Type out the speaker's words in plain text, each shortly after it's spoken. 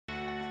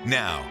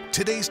Now,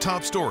 today's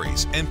top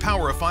stories and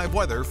Power of 5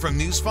 weather from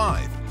News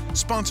 5.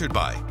 Sponsored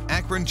by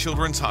Akron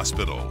Children's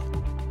Hospital.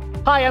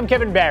 Hi, I'm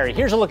Kevin Barry.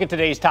 Here's a look at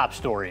today's top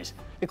stories.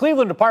 The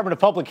Cleveland Department of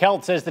Public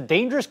Health says the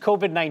dangerous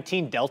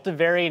COVID-19 Delta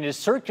variant is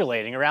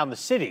circulating around the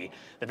city.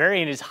 The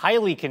variant is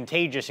highly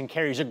contagious and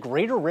carries a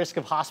greater risk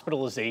of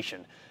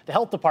hospitalization. The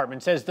health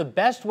department says the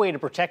best way to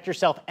protect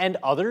yourself and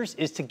others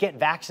is to get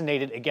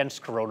vaccinated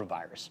against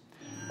coronavirus.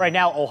 Right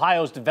now,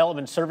 Ohio's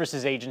Development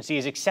Services Agency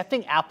is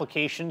accepting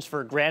applications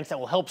for grants that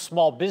will help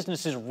small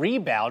businesses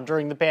rebound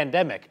during the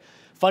pandemic.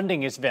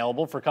 Funding is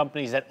available for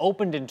companies that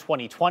opened in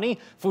 2020,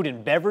 food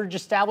and beverage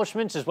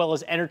establishments, as well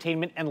as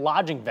entertainment and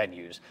lodging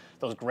venues.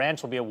 Those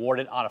grants will be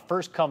awarded on a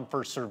first-come,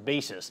 first-served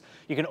basis.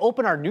 You can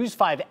open our News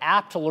 5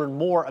 app to learn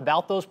more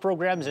about those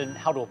programs and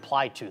how to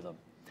apply to them.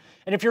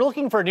 And if you're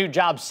looking for a new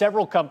job,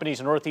 several companies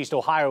in Northeast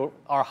Ohio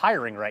are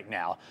hiring right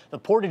now. The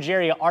Portage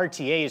Area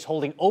RTA is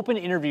holding open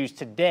interviews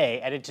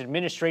today at its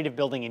administrative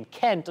building in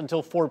Kent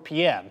until 4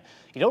 p.m.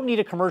 You don't need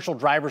a commercial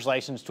driver's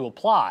license to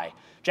apply.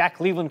 Jack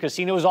Cleveland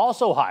Casino is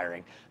also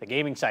hiring. The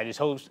gaming site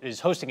is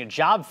hosting a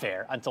job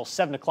fair until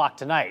 7 o'clock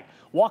tonight.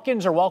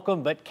 Walk-ins are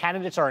welcome, but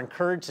candidates are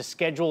encouraged to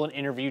schedule an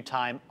interview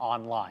time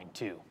online,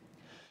 too.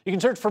 You can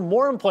search for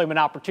more employment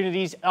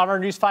opportunities on our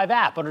News 5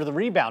 app under the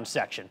Rebound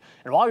section.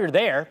 And while you're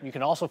there, you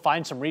can also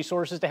find some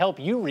resources to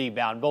help you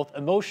rebound both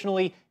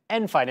emotionally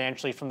and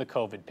financially from the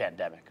COVID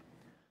pandemic.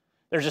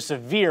 There's a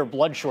severe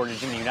blood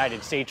shortage in the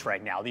United States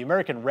right now. The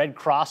American Red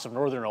Cross of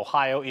Northern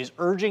Ohio is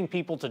urging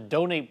people to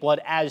donate blood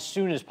as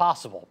soon as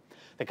possible.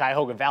 The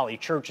Cuyahoga Valley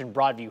Church in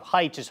Broadview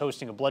Heights is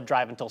hosting a blood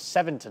drive until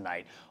 7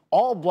 tonight.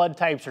 All blood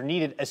types are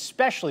needed,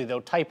 especially, though,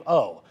 type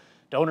O.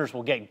 Donors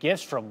will get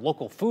gifts from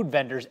local food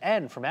vendors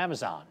and from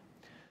Amazon.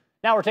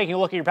 Now we're taking a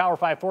look at your Power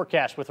 5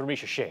 forecast with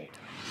Ramisha Shade.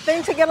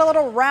 Things to get a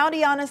little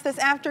rowdy on us this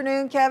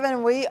afternoon,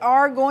 Kevin. We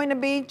are going to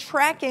be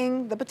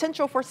tracking the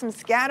potential for some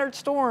scattered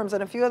storms,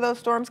 and a few of those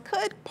storms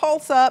could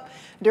pulse up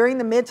during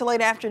the mid to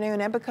late afternoon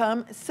and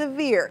become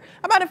severe.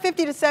 About a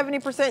 50 to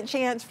 70%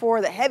 chance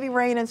for the heavy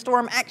rain and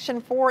storm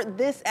action for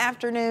this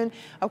afternoon.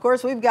 Of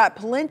course, we've got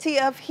plenty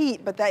of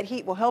heat, but that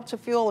heat will help to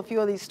fuel a few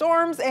of these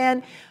storms,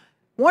 and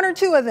one or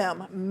two of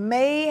them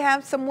may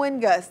have some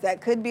wind gusts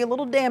that could be a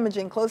little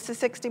damaging, close to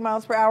 60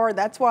 miles per hour.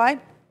 That's why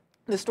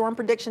the Storm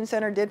Prediction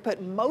Center did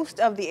put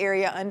most of the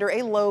area under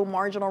a low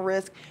marginal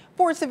risk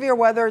for severe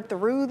weather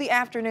through the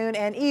afternoon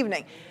and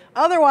evening.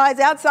 Otherwise,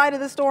 outside of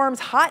the storms,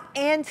 hot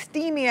and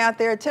steamy out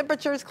there.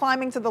 Temperatures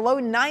climbing to the low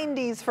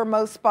 90s for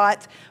most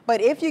spots.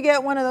 But if you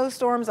get one of those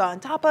storms on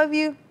top of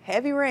you,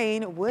 heavy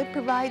rain would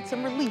provide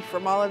some relief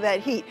from all of that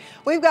heat.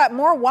 We've got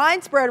more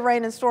widespread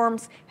rain and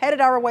storms headed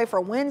our way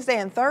for Wednesday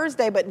and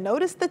Thursday, but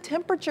notice the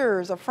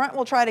temperatures. A front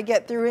will try to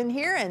get through in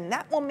here, and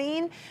that will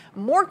mean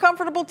more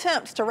comfortable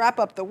temps to wrap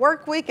up the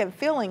work week and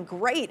feeling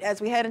great as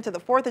we head into the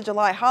 4th of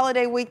July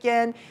holiday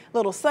weekend.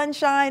 Little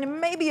sunshine,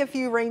 maybe a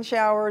few rain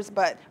showers,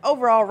 but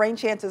overall rain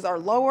chances are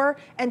lower,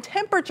 and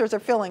temperatures are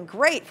feeling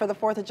great for the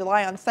 4th of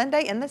July on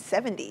Sunday in the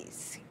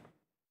 70s.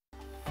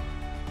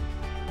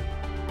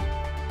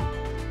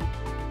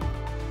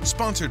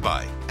 Sponsored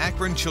by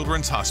Akron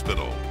Children's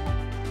Hospital.